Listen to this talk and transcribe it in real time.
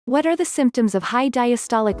What are the symptoms of high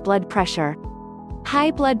diastolic blood pressure? High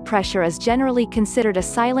blood pressure is generally considered a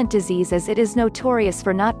silent disease as it is notorious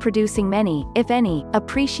for not producing many, if any,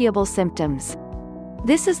 appreciable symptoms.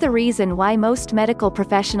 This is the reason why most medical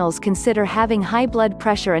professionals consider having high blood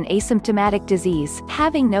pressure an asymptomatic disease,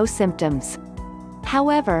 having no symptoms.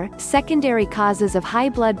 However, secondary causes of high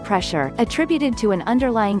blood pressure, attributed to an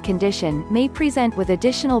underlying condition, may present with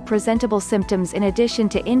additional presentable symptoms in addition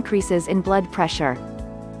to increases in blood pressure.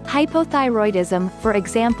 Hypothyroidism, for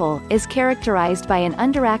example, is characterized by an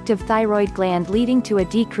underactive thyroid gland leading to a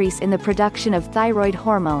decrease in the production of thyroid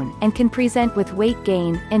hormone, and can present with weight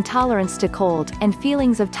gain, intolerance to cold, and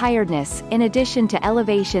feelings of tiredness, in addition to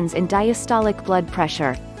elevations in diastolic blood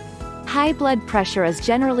pressure. High blood pressure is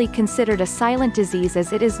generally considered a silent disease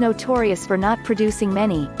as it is notorious for not producing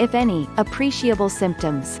many, if any, appreciable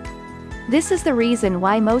symptoms. This is the reason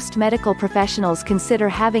why most medical professionals consider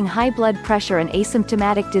having high blood pressure an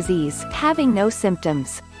asymptomatic disease, having no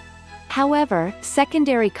symptoms. However,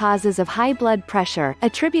 secondary causes of high blood pressure,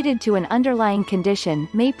 attributed to an underlying condition,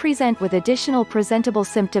 may present with additional presentable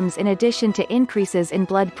symptoms in addition to increases in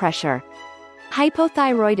blood pressure.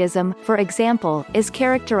 Hypothyroidism, for example, is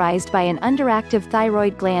characterized by an underactive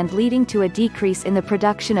thyroid gland leading to a decrease in the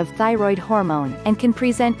production of thyroid hormone, and can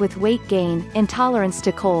present with weight gain, intolerance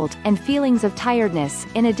to cold, and feelings of tiredness,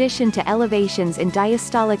 in addition to elevations in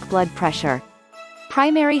diastolic blood pressure.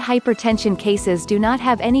 Primary hypertension cases do not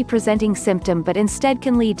have any presenting symptom but instead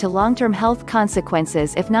can lead to long-term health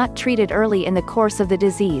consequences if not treated early in the course of the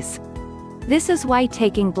disease. This is why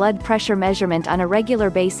taking blood pressure measurement on a regular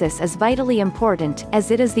basis is vitally important, as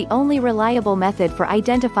it is the only reliable method for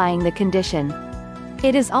identifying the condition.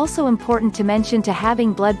 It is also important to mention to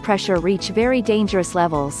having blood pressure reach very dangerous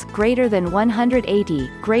levels, greater than 180,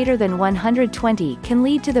 greater than 120, can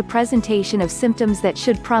lead to the presentation of symptoms that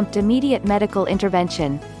should prompt immediate medical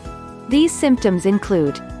intervention. These symptoms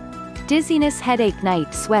include dizziness, headache,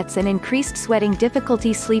 night sweats and increased sweating,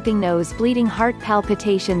 difficulty sleeping, nose bleeding, heart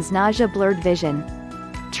palpitations, nausea, blurred vision.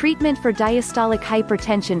 Treatment for diastolic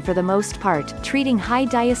hypertension. For the most part, treating high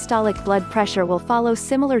diastolic blood pressure will follow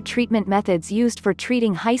similar treatment methods used for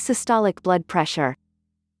treating high systolic blood pressure.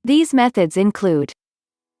 These methods include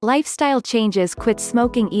lifestyle changes: quit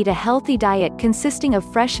smoking, eat a healthy diet consisting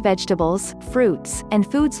of fresh vegetables, fruits,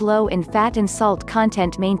 and foods low in fat and salt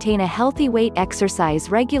content, maintain a healthy weight, exercise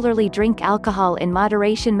regularly, drink alcohol in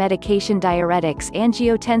moderation, medication, diuretics,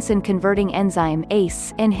 angiotensin converting enzyme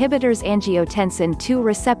ACE inhibitors, angiotensin II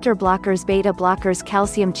receptor blockers, beta blockers,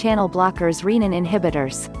 calcium channel blockers, renin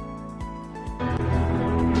inhibitors.